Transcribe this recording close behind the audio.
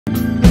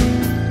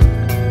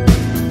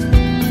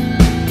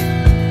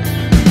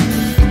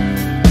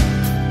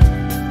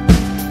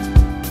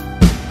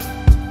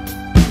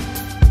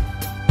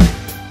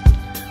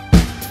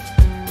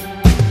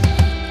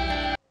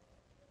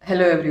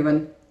Hello everyone.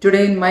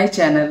 Today in my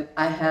channel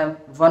I have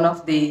one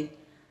of the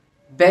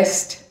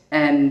best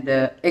and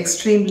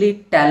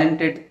extremely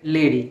talented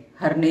lady.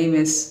 Her name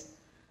is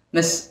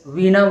Miss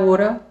Veena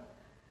Vora.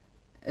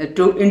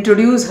 To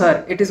introduce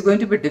her, it is going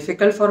to be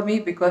difficult for me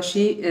because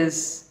she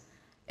is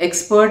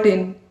expert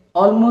in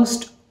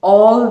almost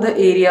all the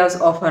areas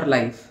of her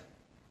life.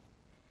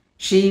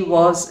 She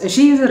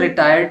is a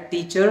retired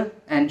teacher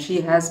and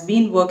she has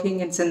been working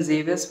in St.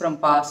 Xavier's from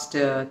past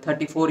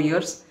 34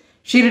 years.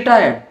 She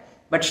retired,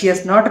 but she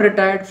has not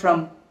retired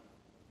from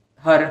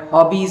her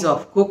hobbies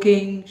of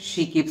cooking.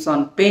 She keeps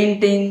on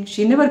painting.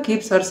 She never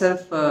keeps herself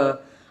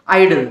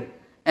idle.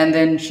 And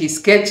then she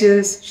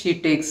sketches, she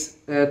takes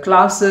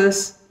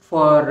classes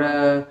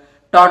for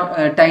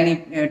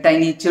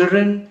tiny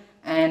children,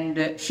 and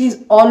she's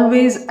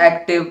always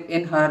active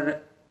in her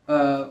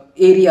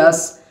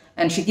areas,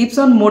 and she keeps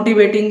on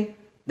motivating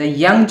the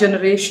young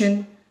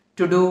generation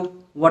to do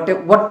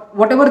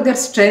whatever their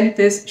strength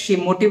is. She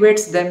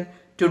motivates them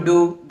to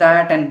do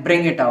that and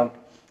bring it out.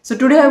 So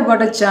today I've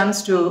got a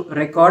chance to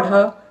record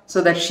her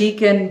so that she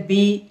can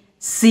be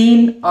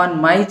seen on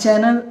my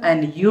channel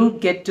and you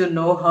get to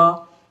know her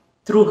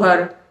through her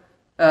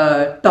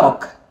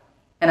talk.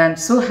 And I'm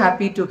so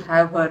happy to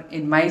have her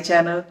in my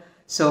channel.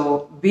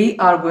 So we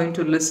are going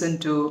to listen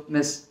to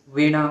Miss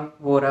Veena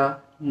Vora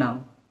now.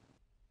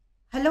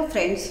 Hello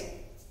friends,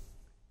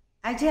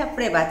 આજે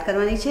આપણે વાત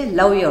કરવાની છે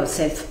લવ your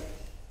self.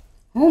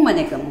 હું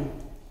મને ગમું.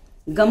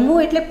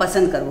 ગમવું એટલે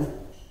પસંદ કરવું.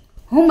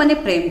 હું મને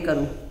પ્રેમ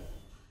કરું.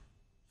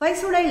 Why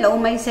should I love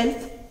my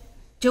self?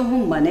 જો હું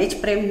મને જ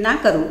પ્રેમ ના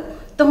કરું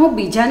તો હું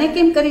બીજાને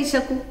કેમ કરી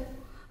શકું?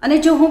 અને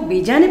જો હું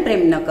બીજાને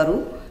પ્રેમ ન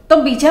કરું તો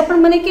બીજા પણ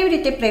મને કેવી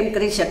રીતે પ્રેમ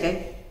કરી શકે?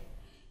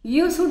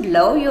 You should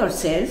love your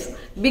self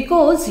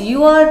because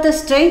you are the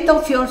strength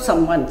of your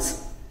સમવન્સ.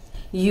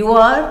 You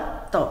are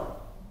the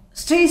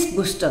stress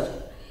booster.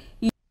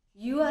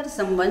 You are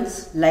someone's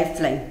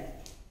lifeline.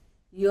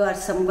 You are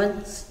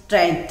someone's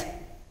strength.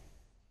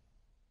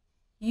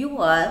 You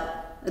are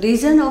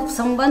reason of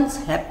someone's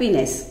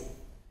happiness.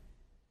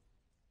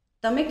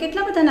 તમે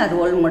કેટલા બધાના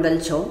role model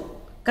છો,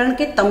 કારણ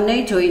કે તમને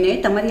જોઈને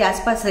તમારી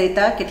આસપાસ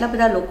રહેતા કેટલા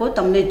બધા લોકો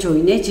તમને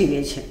જોઈને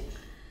જીવે છે,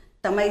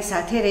 તમારી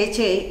સાથે રહે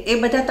છે, એ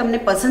બધા તમને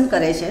પસંદ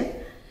કરે છે.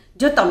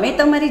 જો તમે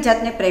તમારી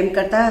જાતને પ્રેમ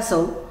કરતા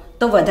હશો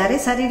તો વધારે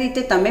સારી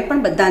રીતે તમે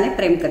પણ બધાને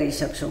પ્રેમ કરી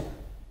શકશો.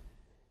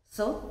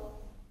 સો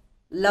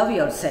લવ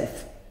યોર સેલ્ફ.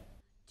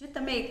 જો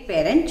તમે એક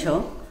પેરેન્ટ છો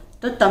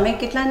તો તમે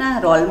કેટલાના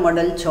રોલ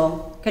મોડલ છો,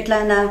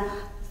 કેટલાના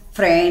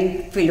ફ્રેન્ડ,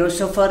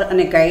 ફિલોસોફર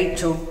અને ગાઈડ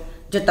છો.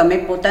 જો તમે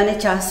પોતાને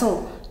ચાહશો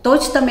તો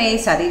જ તમે એ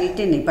સારી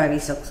રીતે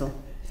નિભાવી શકશો.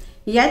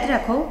 યાદ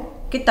રાખો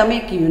કે તમે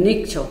એક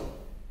યુનિક છો,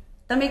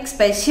 તમે એક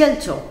સ્પેશિયલ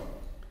છો.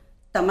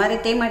 તમારે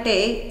તે માટે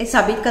એ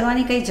સાબિત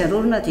કરવાની કંઈ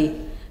જરૂર નથી,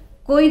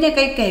 કોઈને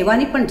કંઈ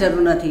કહેવાની પણ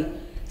જરૂર નથી.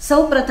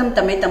 સૌ પ્રથમ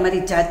તમે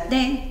તમારી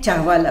જાતને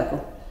ચાહવા લાગો.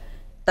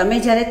 તમે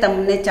જ્યારે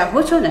તમને ચાહો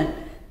છો ને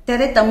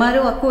ત્યારે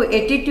તમારો આખો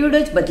એટીટ્યૂડ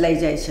જ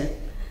બદલાઈ જાય છે.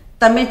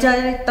 તમે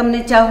જ્યારે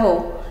તમને ચાહો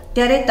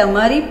ત્યારે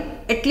તમારી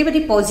એટલી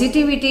બધી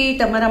પોઝિટિવિટી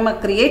તમારામાં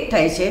ક્રિએટ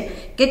થાય છે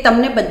કે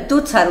તમને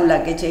બધું જ સારું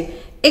લાગે છે.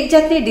 એક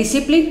જાતની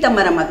ડિસિપ્લિન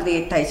તમારામાં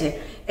ક્રિએટ થાય છે,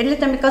 એટલે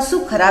તમે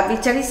કશું ખરાબ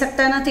વિચારી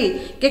શકતા નથી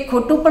કે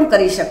ખોટું પણ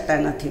કરી શકતા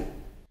નથી.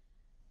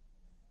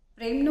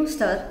 પ્રેમનું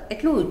સ્તર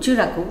એટલું ઊંચું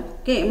રાખવું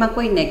કે એમાં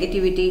કોઈ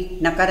નેગેટિવિટી,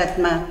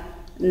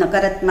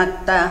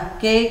 નકારાત્મકતા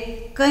કે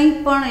કંઈ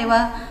પણ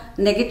એવા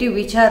નેગેટિવ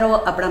વિચારો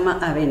આપણામાં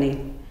આવે નહીં.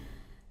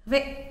 હવે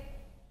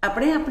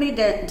આપણે આપણી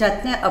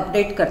જાતને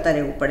અપડેટ કરતા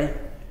રહેવું પડે,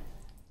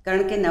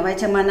 કારણ કે નવા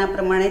જમાના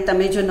પ્રમાણે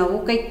તમે જો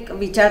નવું કંઈક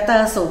વિચારતા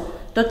હશો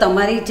તો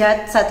તમારી જાત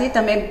સાથે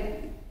તમે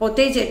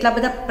પોતે જ એટલા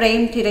બધા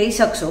પ્રેમથી રહી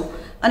શકશો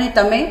અને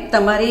તમે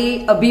તમારી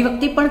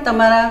અભિવ્યક્તિ પણ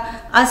તમારા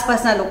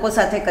આસપાસના લોકો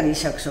સાથે કરી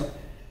શકશો.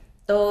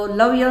 તો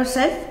લવ યોર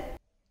સેલ્ફ.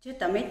 જો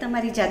તમે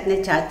તમારી જાતને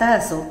ચાહતા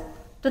હશો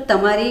તો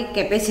તમારી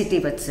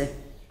કેપેસિટી વધશે,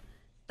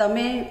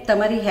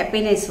 તમારી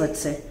હેપીનેસ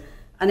વધશે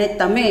અને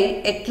તમે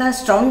એટલા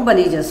સ્ટ્રોંગ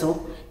બની જશો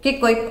કે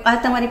આ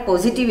તમારી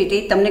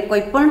પોઝિટિવિટી તમને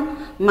કોઈ પણ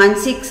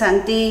માનસિક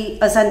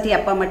અશાંતિ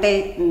આપવા માટે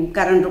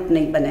કારણરૂપ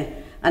નહીં બને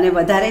અને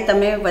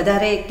તમે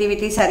વધારે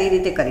એક્ટિવિટી સારી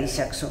રીતે કરી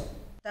શકશો.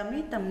 તમે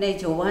તમને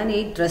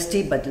જોવાની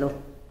દ્રષ્ટિ બદલો.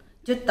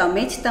 જો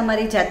તમે જ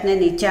તમારી જાતને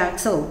નીચે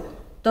આંકશો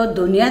તો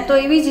દુનિયા તો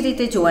એવી જ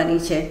રીતે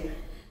જોવાની છે.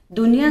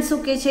 દુનિયા શું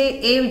કહે છે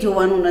એ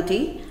જોવાનું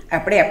નથી,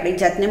 આપણે આપણી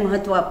જાતને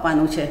મહત્ત્વ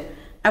આપવાનું છે.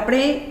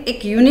 આપણે એક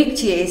યુનિક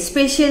છીએ,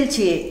 સ્પેશિયલ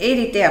છીએ, એ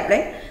રીતે આપણે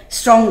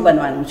સ્ટ્રોંગ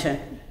બનવાનું છે.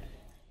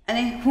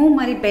 અને હું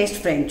મારી બેસ્ટ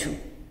ફ્રેન્ડ છું,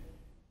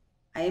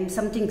 આઈ એમ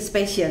સમથિંગ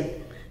સ્પેશિયલ.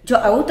 જો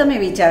આવું તમે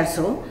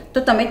વિચારશો તો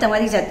તમે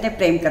તમારી જાતને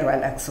પ્રેમ કરવા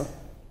લાગશો.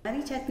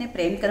 તમારી જાતને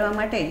પ્રેમ કરવા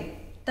માટે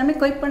તમે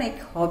કોઈ પણ એક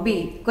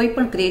હોબી, કોઈ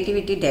પણ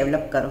ક્રિએટિવિટી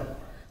ડેવલપ કરો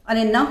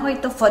અને ન હોય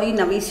તો ફરી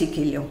નવી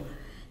શીખી લો,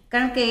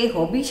 કારણ કે એ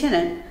હોબી છે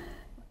ને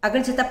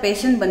આગળ જતાં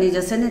પેશન બની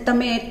જશે ને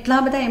તમે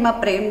એટલા બધા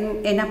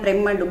એના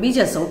પ્રેમમાં ડૂબી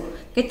જશો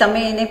કે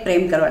તમે એને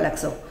પ્રેમ કરવા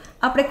લાગશો.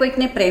 આપણે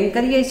કોઈકને પ્રેમ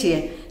કરીએ છીએ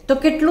તો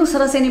કેટલું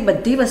સરસ એની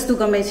બધી વસ્તુ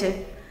ગમે છે,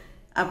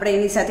 આપણે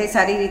એની સાથે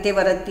સારી રીતે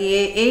વર્તીએ,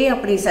 એ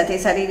આપણી સાથે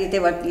સારી રીતે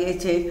વર્તીએ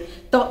છીએ,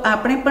 તો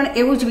આપણે પણ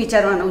એવું જ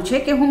વિચારવાનું છે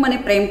કે હું મને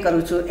પ્રેમ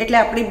કરું છું એટલે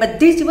આપણી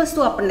બધી જ વસ્તુ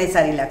આપણને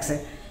સારી લાગશે.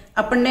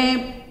 આપણને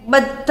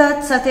બધા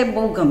જ સાથે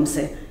બહુ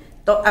ગમશે.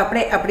 તો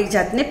આપણે આપણી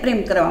જાતને પ્રેમ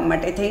કરવા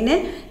માટે થઈને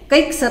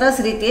કંઈક સરસ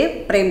રીતે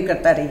પ્રેમ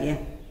કરતા રહીએ.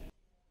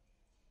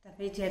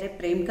 તમે જ્યારે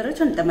પ્રેમ કરો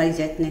છો ને તમારી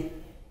જાતને,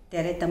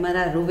 ત્યારે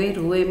તમારા રૂવે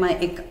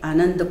રૂવેમાં એક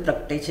આનંદ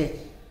પ્રગટે છે.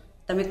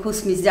 તમે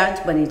ખુશમિજાજ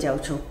બની જાઓ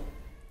છો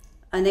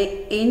અને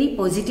એની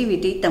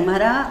પોઝિટિવિટી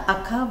તમારા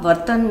આખા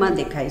વર્તનમાં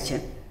દેખાય છે.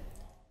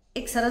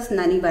 એક સરસ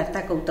નાની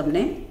વાર્તા કહું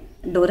તમને.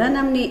 ડોરા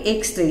નામની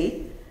એક સ્ત્રી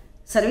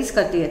સર્વિસ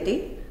કરતી હતી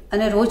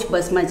અને રોજ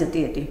બસમાં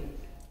જતી હતી.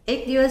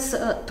 એક દિવસ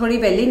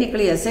થોડી વહેલી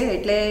નીકળી હશે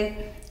એટલે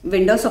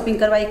વિન્ડો શોપિંગ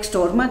કરવા એક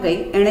સ્ટોરમાં ગઈ.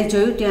 એણે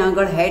જોયું ત્યાં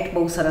આગળ હેટ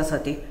બહુ સરસ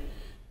હતી,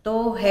 તો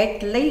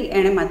હેટ લઈ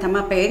એણે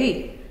માથામાં પહેરી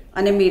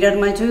અને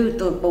મિરરમાં જોયું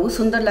તો બહુ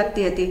સુંદર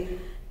લાગતી હતી.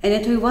 એને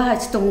થયું, વાહ,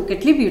 આજ તો હું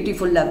કેટલી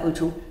બ્યુટીફુલ લાગું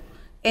છું.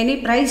 એની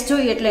પ્રાઇસ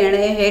જોઈ એટલે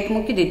એણે હેટ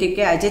મૂકી દીધી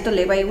કે આજે તો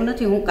લેવા એવું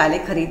નથી, હું કાલે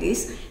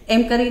ખરીદીશ.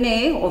 એમ કરીને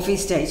એ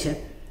ઓફિસ જાય છે.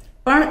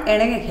 પણ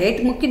એણે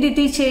હેટ મૂકી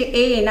દીધી છે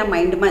એ એના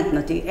માઇન્ડમાં જ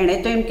નથી. એણે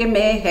તો એમ કે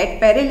મેં હેટ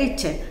પહેરેલી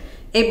જ છે.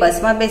 એ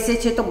બસમાં બેસે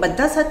છે તો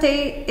બધા સાથે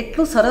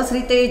એટલું સરસ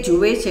રીતે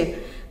જુએ છે,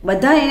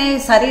 બધા એને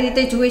સારી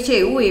રીતે જુએ છે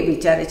એવું એ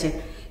વિચારે છે.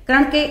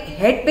 કારણ કે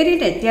હેટ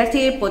પહેરીને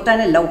ત્યારથી એ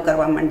પોતાને લવ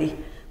કરવા માંડી.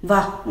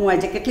 વાહ, હું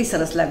આજે કેટલી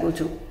સરસ લાગું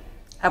છું.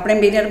 આપણે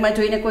મિરરમાં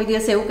જોઈને કોઈ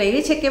દિવસ એવું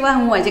કહીએ છીએ કે વાહ,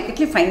 હું આજે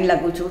કેટલી ફાઇન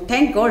લાગું છું,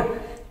 થેન્ક ગોડ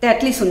તે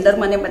આટલી સુંદર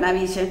મને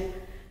બનાવી છે.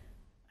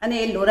 અને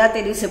એ લોરા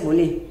તે દિવસે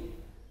બોલી,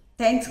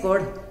 થેન્ક્સ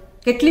ગોડ,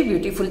 કેટલી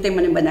બ્યુટીફુલ તે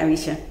મને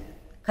બનાવી છે.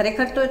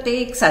 ખરેખર તો તે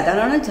એક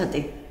સાધારણ જ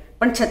હતી,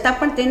 પણ છતાં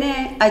પણ તેને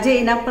આજે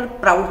એના પર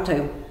પ્રાઉડ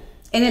થયો,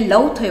 એને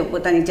લવ થયો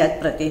પોતાની જાત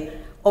પ્રત્યે.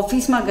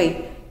 ઓફિસમાં ગઈ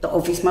તો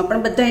ઓફિસમાં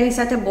પણ બધા એની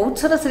સાથે બહુ જ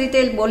સરસ રીતે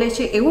બોલે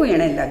છે એવું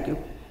એણે લાગ્યું.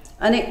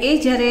 અને એ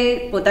જ્યારે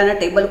પોતાના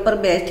ટેબલ પર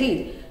બેઠી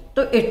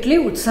તો એટલી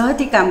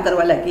ઉત્સાહથી કામ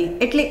કરવા લાગી,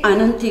 એટલી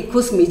આનંદથી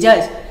ખુશ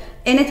મિજાજ.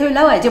 એને થયું,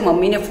 લાવ આજે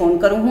મમ્મીને ફોન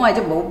કરું, હું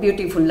આજે બહુ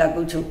બ્યુટીફુલ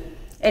લાગું છું.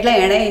 એટલે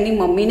એણે એની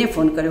મમ્મીને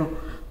ફોન કર્યો,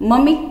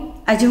 મમ્મી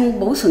આજે હું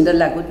બહુ સુંદર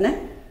લાગું છું ને.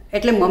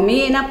 એટલે મમ્મી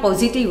એના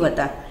પોઝિટિવ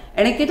હતા.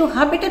 એણે કીધું,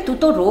 હા બેટા, તું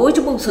તો રોજ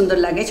બહુ સુંદર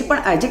લાગે છે,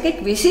 પણ આજે કંઈક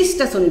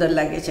વિશિષ્ટ સુંદર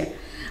લાગે છે.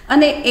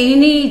 અને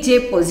એની જે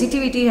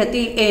પોઝિટિવિટી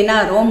હતી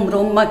એના રોમ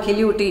રોમમાં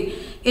ખીલી ઉઠી.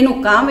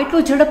 એનું કામ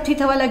એટલું ઝડપથી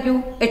થવા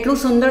લાગ્યું,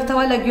 એટલું સુંદર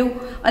થવા લાગ્યું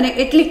અને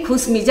એટલી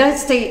ખુશ મિજાજ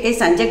થઈ. એ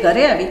સાંજે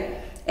ઘરે આવી,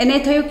 એને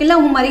થયું કે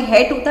હું મારી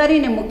હેટ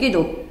ઉતારીને મૂકી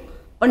દઉં.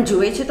 પણ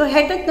જુએ છે તો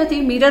હેટ જ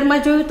નથી.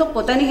 મિરરમાં જોયું તો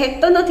પોતાની હેટ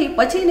તો નથી.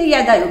 પછી એને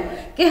યાદ આવ્યું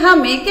કે હા,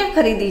 મેં ક્યાં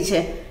ખરીદી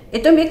છે, એ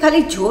તો મેં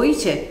ખાલી જોઈ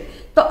છે.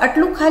 તો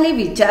આટલું ખાલી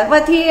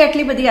વિચારવાથી એ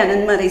આટલી બધી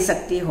આનંદમાં રહી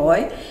શકતી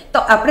હોય, તો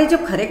આપણે જો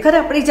ખરેખર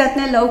આપણી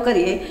જાતને લવ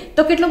કરીએ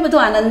તો કેટલું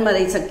બધું આનંદમાં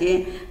રહી શકીએ.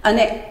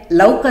 અને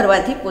લવ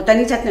કરવાથી,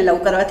 પોતાની જાતને લવ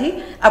કરવાથી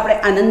આપણે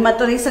આનંદમાં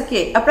તો રહી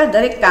શકીએ, આપણા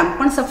દરેક કામ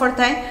પણ સફળ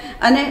થાય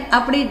અને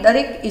આપણી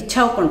દરેક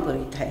ઈચ્છાઓ પણ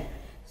પૂરી થાય.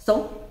 સો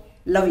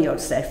લવ યોર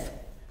સેલ્ફ.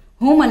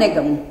 હું મને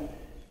ગમું.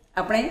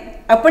 આપણે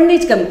આપણને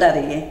જ ગમતા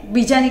રહીએ,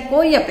 બીજાની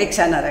કોઈ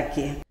અપેક્ષા ના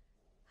રાખીએ.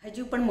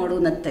 હજુ પણ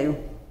મોડું નથી થયું.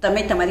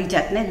 તમે તમારી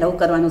જાતને લવ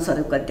કરવાનું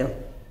શરૂ કરી દો.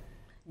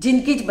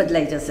 જિંદગી જ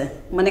બદલાઈ જશે.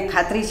 મને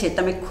ખાતરી છે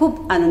તમે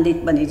ખૂબ આનંદિત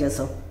બની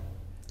જશો.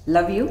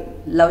 Love you,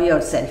 love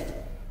your self.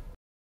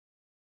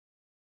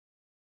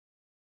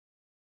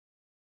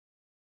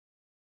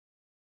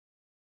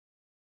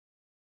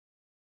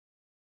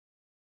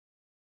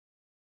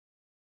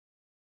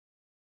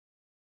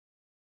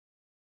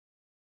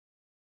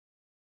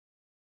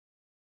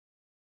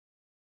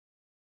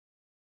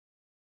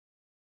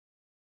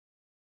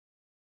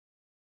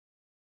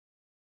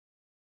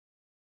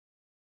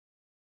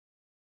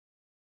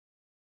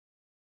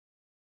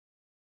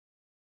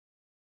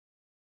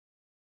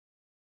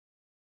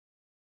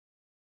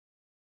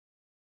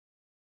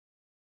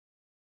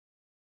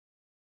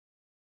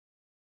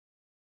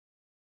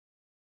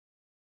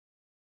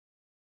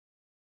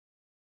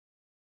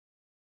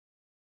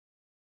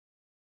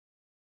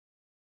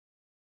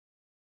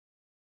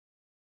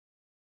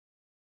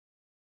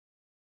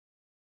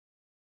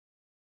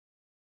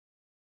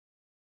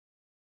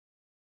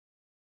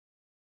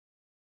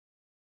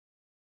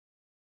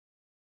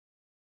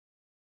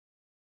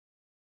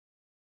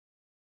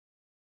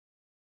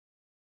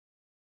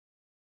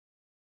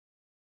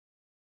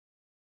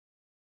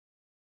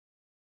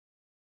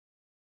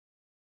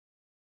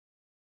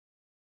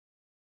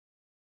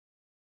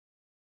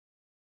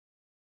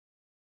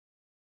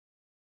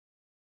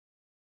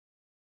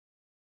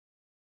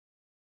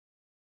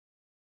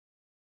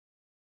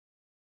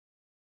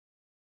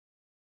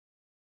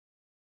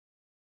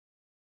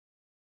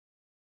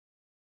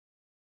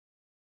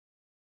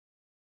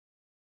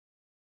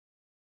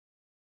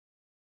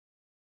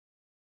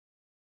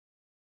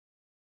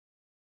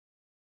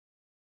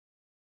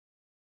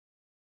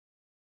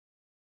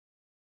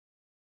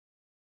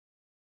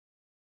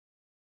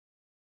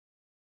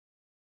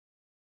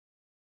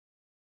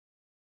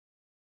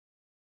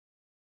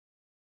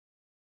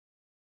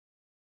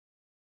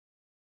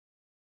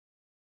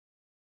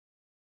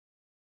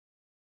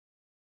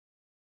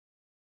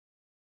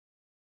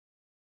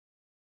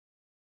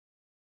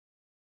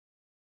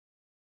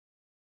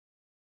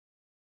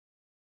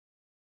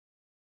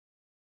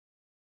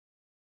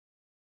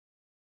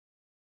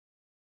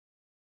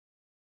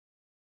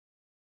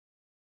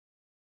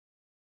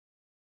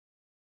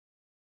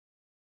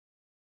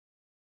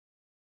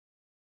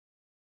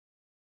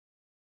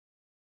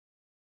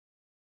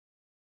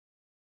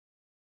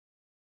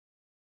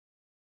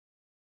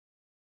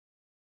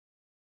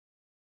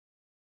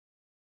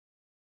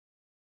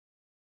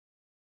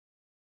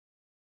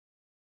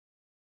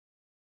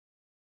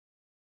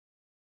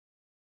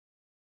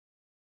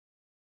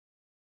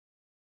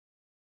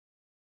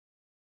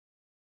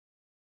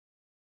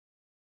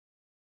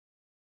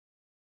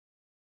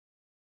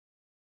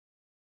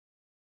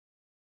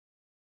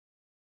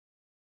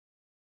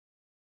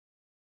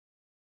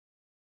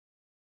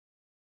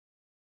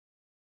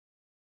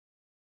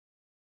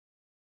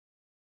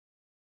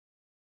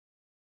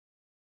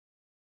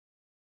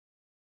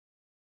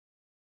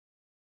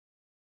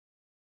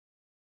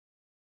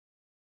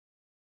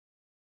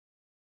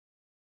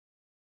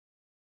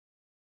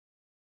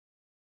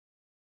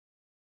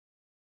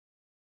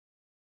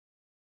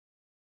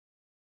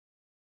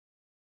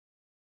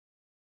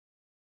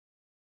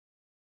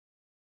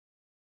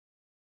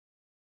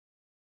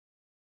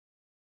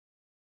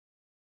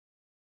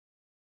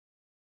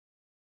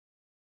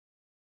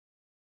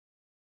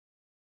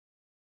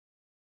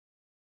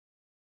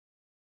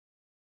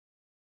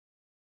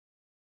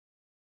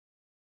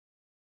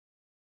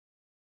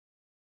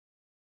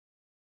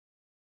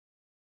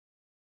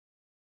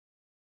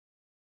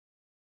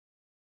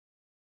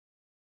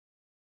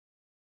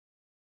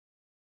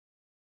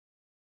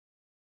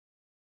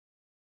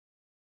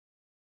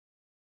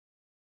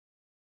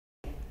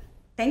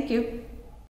 Thank you.